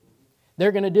workplace.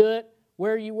 They're going to do it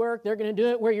where you work. They're going to do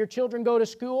it where your children go to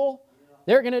school.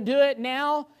 They're going to do it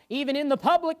now, even in the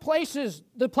public places,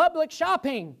 the public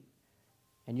shopping.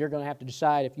 And you're going to have to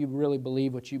decide if you really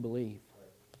believe what you believe.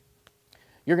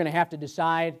 You're going to have to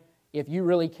decide if you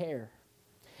really care.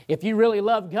 If you really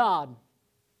love God.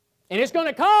 And it's going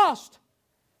to cost.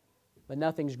 But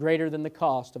nothing's greater than the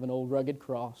cost of an old rugged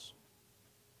cross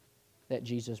that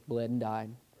Jesus bled and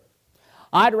died.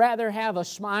 I'd rather have a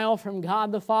smile from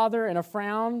God the Father and a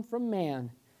frown from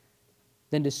man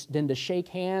than to shake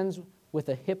hands with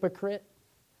a hypocrite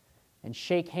and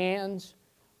shake hands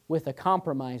with a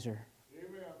compromiser.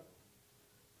 Amen.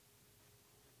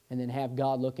 And then have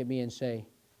God look at me and say,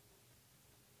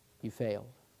 you failed.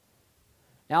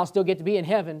 Now I'll still get to be in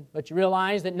heaven, but you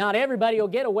realize that not everybody will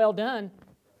get a well done.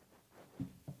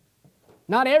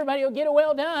 Not everybody will get a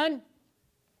well done.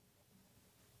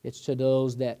 It's to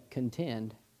those that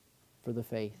contend for the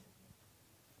faith.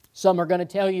 Some are going to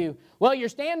tell you, well, your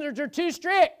standards are too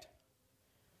strict.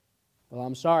 Well,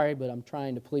 I'm sorry, but I'm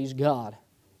trying to please God,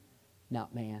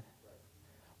 not man.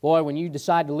 Boy, when you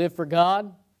decide to live for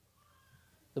God,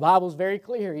 the Bible's very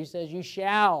clear. He says, you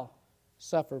shall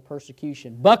suffer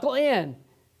persecution. Buckle in.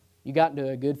 You got into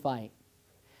a good fight.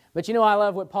 But you know, I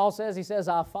love what Paul says. He says,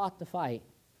 I fought the fight.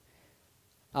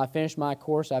 I finished my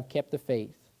course. I've kept the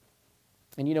faith.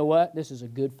 And you know what? This is a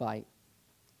good fight.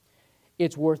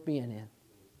 It's worth being in.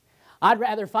 I'd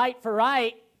rather fight for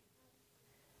right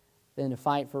than to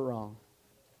fight for wrong.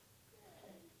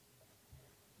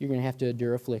 You're going to have to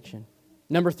endure affliction.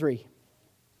 Number 3.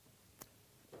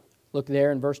 Look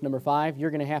there in verse number 5.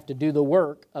 You're going to have to do the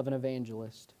work of an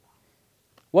evangelist.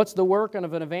 What's the work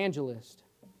of an evangelist?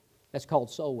 That's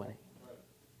called soul winning.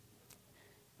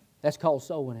 That's called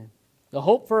soul winning. The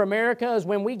hope for America is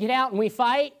when we get out and we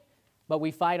fight, but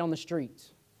we fight on the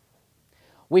streets.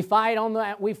 We fight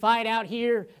out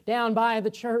here down by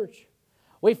the church.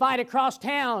 We fight across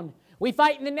town. We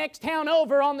fight in the next town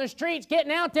over on the streets,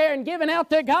 getting out there and giving out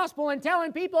the gospel and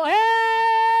telling people,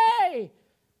 hey,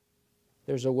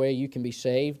 there's a way you can be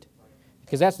saved.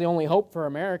 Because that's the only hope for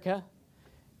America.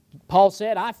 Paul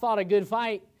said, I fought a good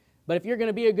fight, but if you're going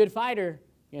to be a good fighter,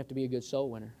 you have to be a good soul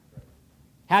winner.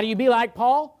 How do you be like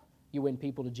Paul? You win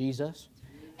people to Jesus.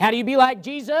 How do you be like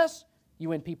Jesus? You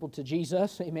win people to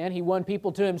Jesus. Amen. He won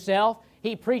people to Himself.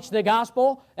 He preached the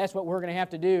gospel. That's what we're going to have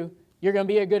to do. You're going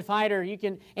to be a good fighter.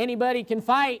 Anybody can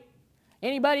fight.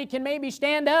 Anybody can maybe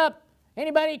stand up.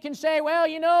 Anybody can say, well,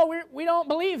 we don't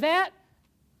believe that.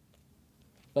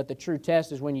 But the true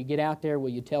test is when you get out there, will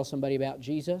you tell somebody about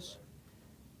Jesus?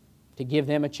 To give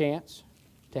them a chance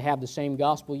to have the same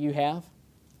gospel you have?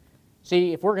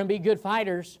 See, if we're going to be good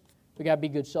fighters, we've got to be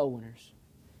good soul winners.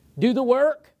 Do the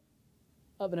work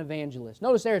of an evangelist.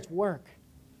 Notice there it's work.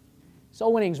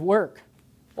 Soul winning's work.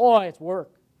 Boy, it's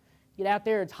work. Get out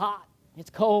there, it's hot, it's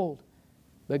cold.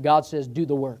 But God says, do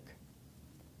the work.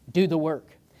 Do the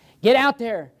work. Get out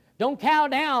there. Don't cow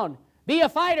down. Be a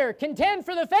fighter. Contend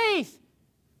for the faith.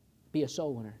 Be a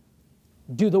soul winner.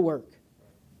 Do the work.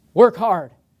 Work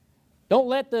hard. Don't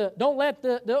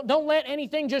let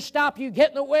anything just stop you, get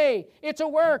in the way. It's a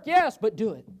work, yes, but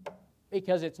do it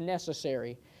because it's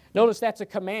necessary. Notice that's a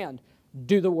command.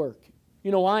 Do the work.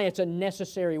 You know why? It's a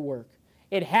necessary work.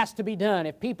 It has to be done.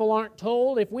 If people aren't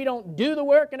told, if we don't do the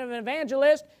work of an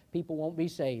evangelist, people won't be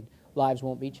saved. Lives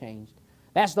won't be changed.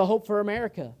 That's the hope for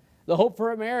America. The hope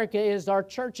for America is our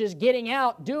churches getting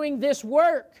out, doing this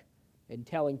work, and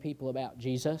telling people about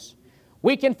Jesus.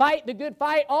 We can fight the good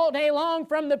fight all day long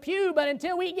from the pew, but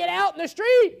until we get out in the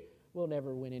street, we'll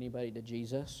never win anybody to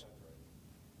Jesus.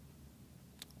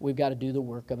 We've got to do the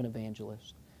work of an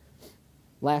evangelist.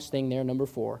 Last thing there, number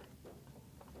 4.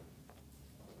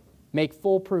 Make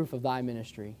full proof of thy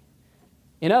ministry.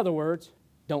 In other words,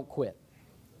 don't quit.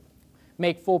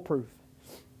 Make full proof.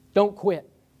 Don't quit.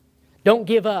 Don't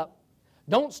give up.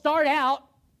 Don't start out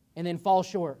and then fall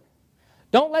short.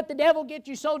 Don't let the devil get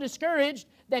you so discouraged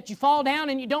that you fall down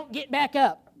and you don't get back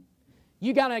up.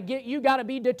 You gotta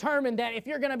be determined that if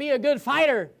you're going to be a good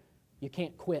fighter, you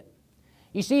can't quit.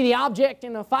 You see, the object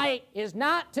in a fight is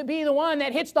not to be the one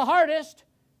that hits the hardest.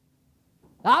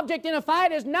 The object in a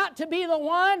fight is not to be the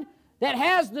one that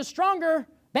has the stronger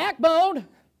backbone.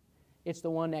 It's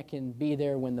the one that can be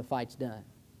there when the fight's done.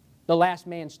 The last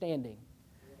man standing.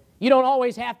 You don't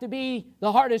always have to be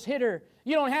the hardest hitter.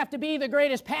 You don't have to be the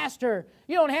greatest pastor.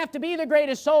 You don't have to be the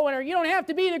greatest soul winner. You don't have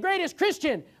to be the greatest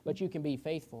Christian, but you can be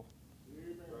faithful.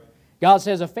 God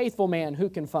says, a faithful man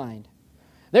who can find?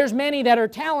 There's many that are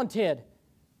talented,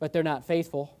 but they're not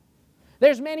faithful.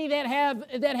 There's many that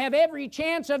have every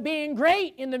chance of being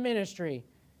great in the ministry,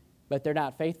 but they're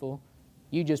not faithful.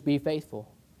 You just be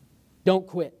faithful. Don't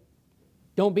quit.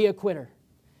 Don't be a quitter.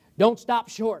 Don't stop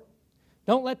short.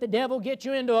 Don't let the devil get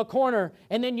you into a corner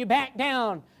and then you back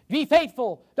down. Be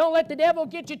faithful. Don't let the devil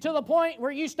get you to the point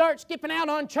where you start skipping out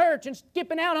on church and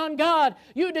skipping out on God.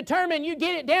 You determine, you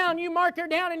get it down, you mark it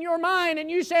down in your mind, and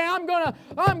you say, I'm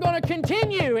gonna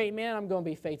continue. Amen. I'm going to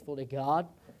be faithful to God.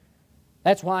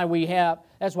 That's why we have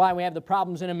the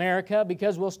problems in America,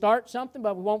 because we'll start something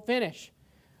but we won't finish.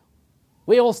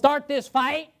 We will start this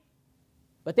fight,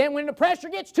 but then when the pressure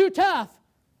gets too tough,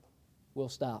 we'll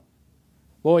stop.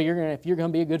 Boy, if you're going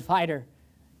to be a good fighter,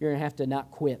 you're going to have to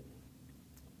not quit.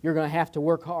 You're going to have to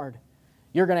work hard.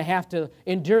 You're going to have to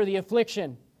endure the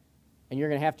affliction, and you're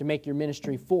going to have to make your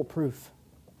ministry foolproof.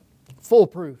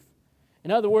 Foolproof.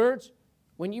 In other words,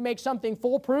 when you make something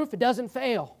foolproof, it doesn't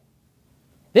fail.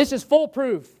 This is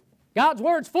foolproof. God's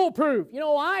Word's foolproof. You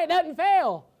know why? It doesn't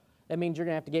fail. That means you're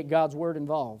going to have to get God's Word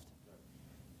involved.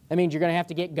 That means you're going to have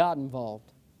to get God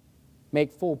involved.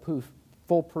 Make full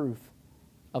proof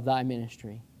of thy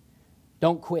ministry.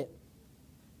 Don't quit.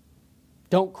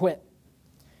 Don't quit.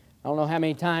 I don't know how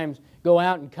many times go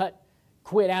out and cut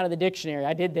quit out of the dictionary.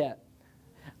 I did that.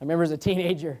 I remember as a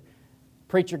teenager,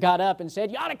 preacher got up and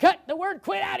said, you ought to cut the word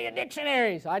quit out of your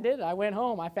dictionary. So I did. I went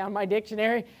home. I found my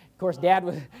dictionary. Of course,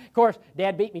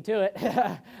 Dad beat me to it.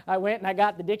 I went and I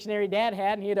got the dictionary Dad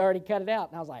had, and he had already cut it out.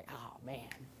 And I was like, oh, man.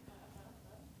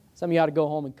 Some of you ought to go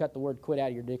home and cut the word quit out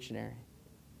of your dictionary.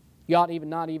 You ought to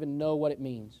not even know what it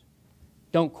means.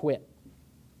 Don't quit.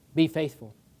 Be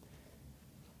faithful.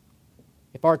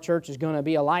 If our church is going to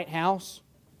be a lighthouse,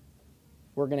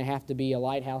 we're going to have to be a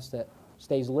lighthouse that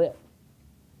stays lit.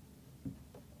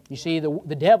 You see,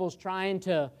 the devil's trying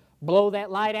to blow that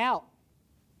light out.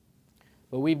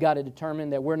 But we've got to determine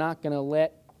that we're not going to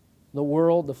let the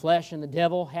world, the flesh, and the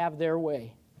devil have their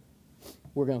way.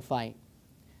 We're going to fight.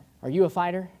 Are you a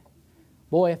fighter?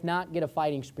 Boy, if not, get a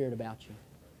fighting spirit about you.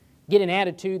 Get an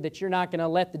attitude that you're not going to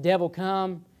let the devil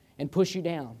come and push you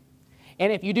down.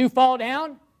 And if you do fall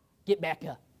down, get back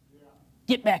up.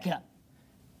 Get back up.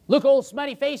 Look old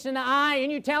smutty face in the eye and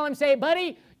you tell him, say,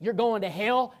 buddy, you're going to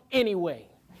hell anyway.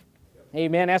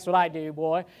 Amen. That's what I do,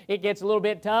 boy. It gets a little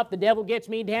bit tough. The devil gets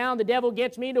me down. The devil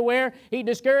gets me to where he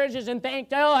discourages and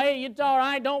thinks, oh, hey, it's all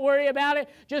right. Don't worry about it.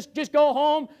 Just go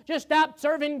home. Just stop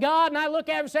serving God. And I look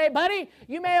at him and say, buddy,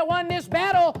 you may have won this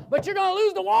battle, but you're going to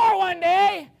lose the war one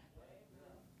day.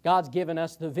 God's given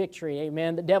us the victory.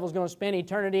 Amen. The devil's going to spend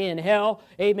eternity in hell.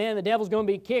 Amen. The devil's going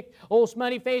to be kicked. Old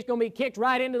smutty face going to be kicked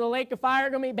right into the lake of fire.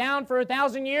 Going to be bound for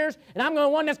 1,000 years. And I'm going to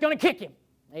be one that's going to kick him.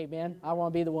 Amen. I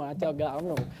want to be the one. I tell God, I'm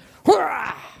going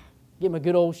to give him a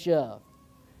good old shove.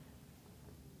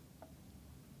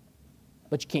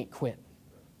 But you can't quit.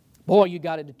 Boy, you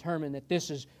got to determine that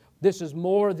this is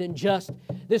more than just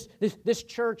this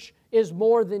church is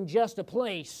more than just a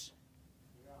place.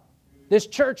 This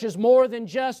church is more than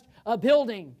just a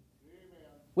building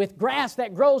with grass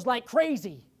that grows like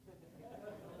crazy.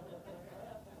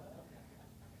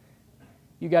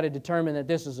 You got to determine that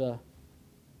this is a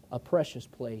precious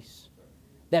place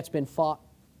that's been fought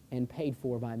and paid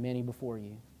for by many before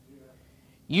you.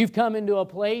 You've come into a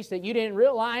place that you didn't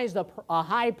realize a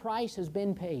high price has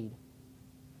been paid.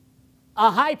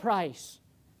 A high price.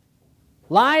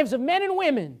 Lives of men and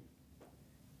women.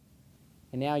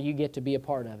 And now you get to be a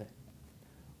part of it.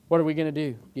 What are we going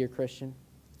to do, dear Christian?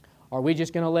 Are we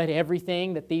just going to let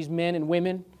everything that these men and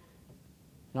women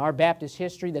in our Baptist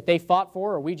history that they fought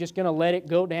for, are we just going to let it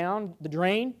go down the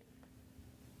drain?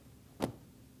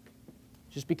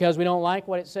 Just because we don't like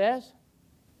what it says?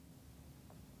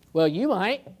 Well, you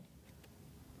might,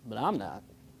 but I'm not.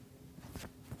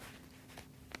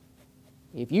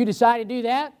 If you decide to do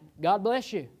that, God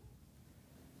bless you.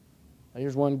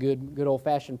 Here's one good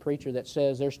old-fashioned preacher that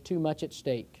says there's too much at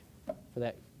stake for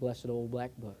that blessed old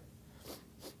black book.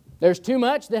 There's too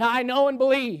much that I know and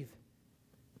believe.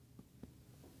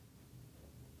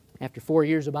 After 4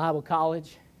 years of Bible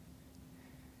college,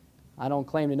 I don't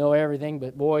claim to know everything,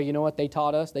 but boy, you know what they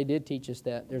taught us? They did teach us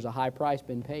that there's a high price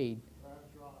been paid.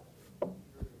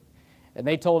 And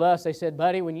they told us, they said,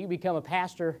 buddy, when you become a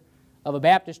pastor of a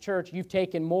Baptist church, you've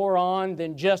taken more on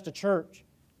than just a church.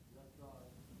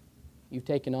 You've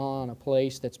taken on a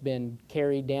place that's been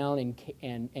carried down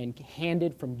and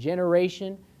handed from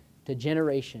generation to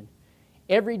generation.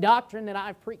 Every doctrine that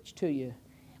I've preached to you,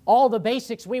 all the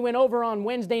basics we went over on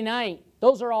Wednesday night,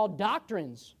 those are all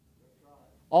doctrines.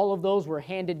 All of those were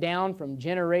handed down from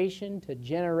generation to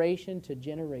generation to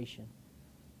generation.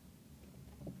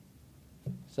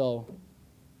 So,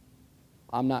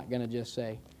 I'm not going to just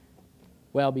say,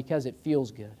 well, because it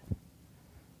feels good.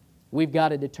 We've got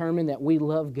to determine that we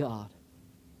love God.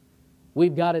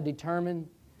 We've got to determine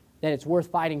that it's worth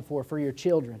fighting for your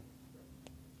children.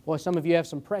 Boy, some of you have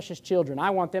some precious children.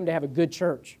 I want them to have a good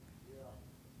church.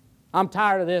 I'm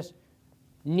tired of this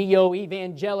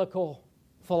neo-evangelical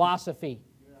philosophy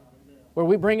where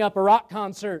we bring up a rock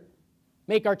concert,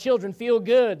 make our children feel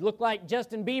good, look like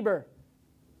Justin Bieber.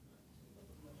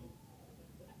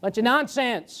 Bunch of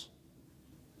nonsense.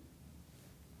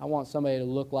 I want somebody to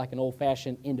look like an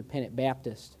old-fashioned independent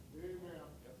Baptist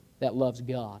that loves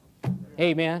God.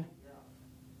 Amen.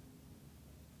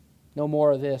 No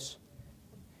more of this.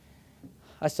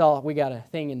 I saw we got a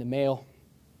thing in the mail.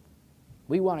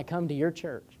 We want to come to your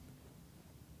church.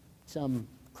 Some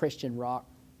Christian rock.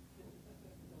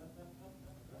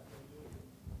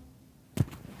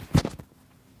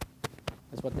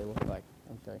 That's what they look like.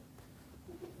 Okay.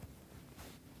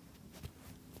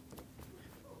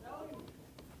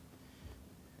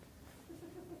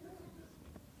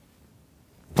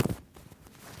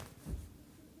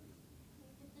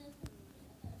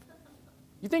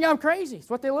 You think I'm crazy? It's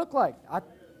what they look like.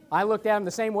 I looked at them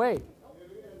the same way.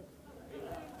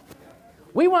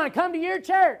 We want to come to your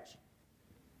church.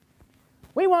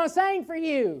 We want to sing for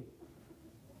you.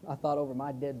 I thought over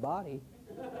my dead body.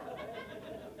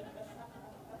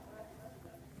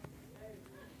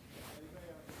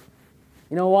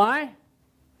 You know why?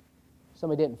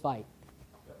 Somebody didn't fight.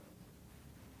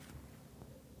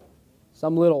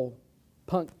 Some little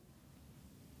punk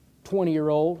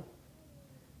 20-year-old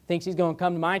thinks he's going to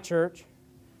come to my church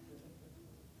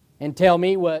and tell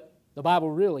me what the Bible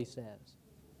really says.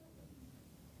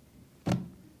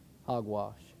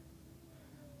 Hogwash.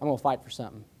 I'm going to fight for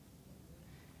something.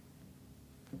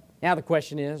 Now the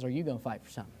question is, are you going to fight for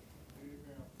something?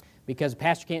 because the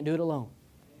pastor can't do it alone.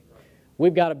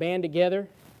 We've got to band together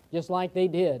just like they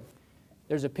did.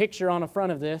 There's a picture on the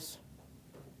front of this.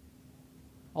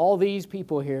 All these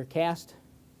people here cast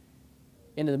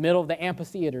into the middle of the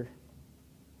amphitheater.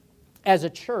 As a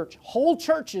church, whole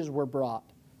churches were brought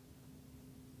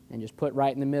and just put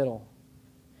right in the middle.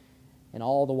 And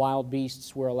all the wild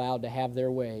beasts were allowed to have their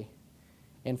way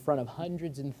in front of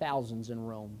hundreds and thousands in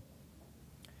Rome.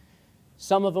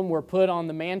 Some of them were put on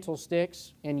the mantle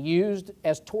sticks and used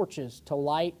as torches to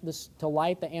light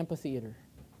the amphitheater.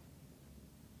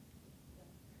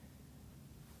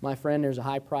 My friend, there's a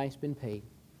high price been paid.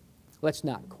 Let's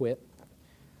not quit.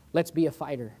 Let's be a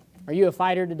fighter. Are you a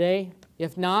fighter today?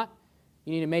 If not,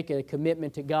 you need to make a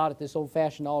commitment to God at this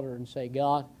old-fashioned altar and say,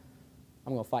 God,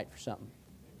 I'm going to fight for something.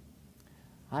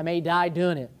 I may die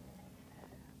doing it.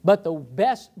 But the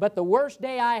worst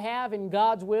day I have in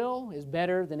God's will is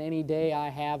better than any day I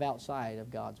have outside of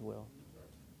God's will.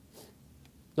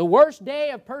 The worst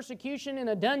day of persecution in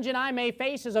a dungeon I may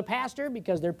face as a pastor,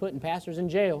 because they're putting pastors in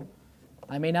jail.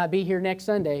 I may not be here next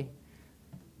Sunday.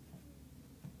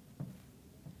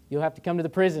 You'll have to come to the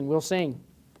prison. We'll sing.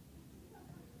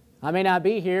 I may not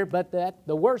be here, but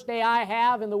the worst day I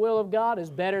have in the will of God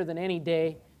is better than any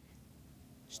day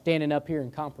standing up here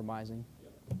and compromising.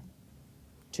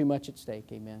 Too much at stake,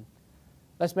 amen.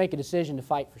 Let's make a decision to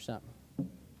fight for something.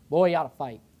 Boy, you ought to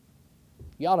fight.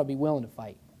 You ought to be willing to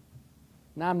fight.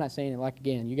 Now, I'm not saying it like,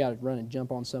 again, you got to run and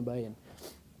jump on somebody and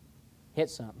hit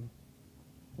something.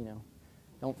 You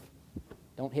know,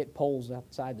 don't hit poles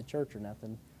outside the church or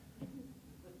nothing.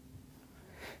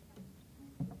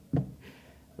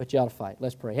 But you ought to fight.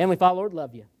 Let's pray. Heavenly Father, Lord,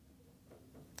 love you.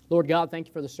 Lord God, thank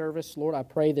you for the service. Lord, I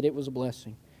pray that it was a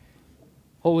blessing.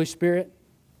 Holy Spirit,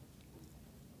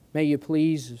 may you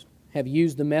please have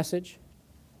used the message.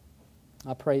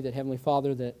 I pray that, Heavenly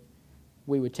Father, that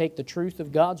we would take the truth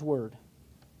of God's Word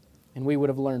and we would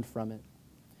have learned from it.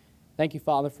 Thank you,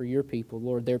 Father, for your people,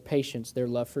 Lord, their patience, their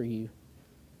love for you.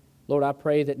 Lord, I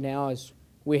pray that now as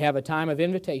we have a time of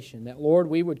invitation, that, Lord,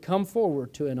 we would come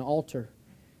forward to an altar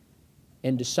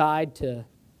and decide to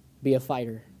be a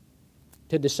fighter.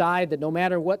 To decide that no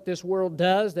matter what this world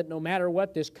does, that no matter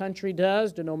what this country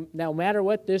does, no matter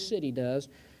what this city does,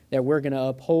 that we're going to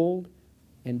uphold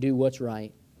and do what's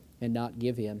right and not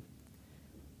give in.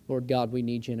 Lord God, we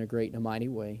need you in a great and a mighty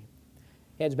way.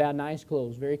 Heads bowed and eyes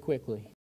closed very quickly.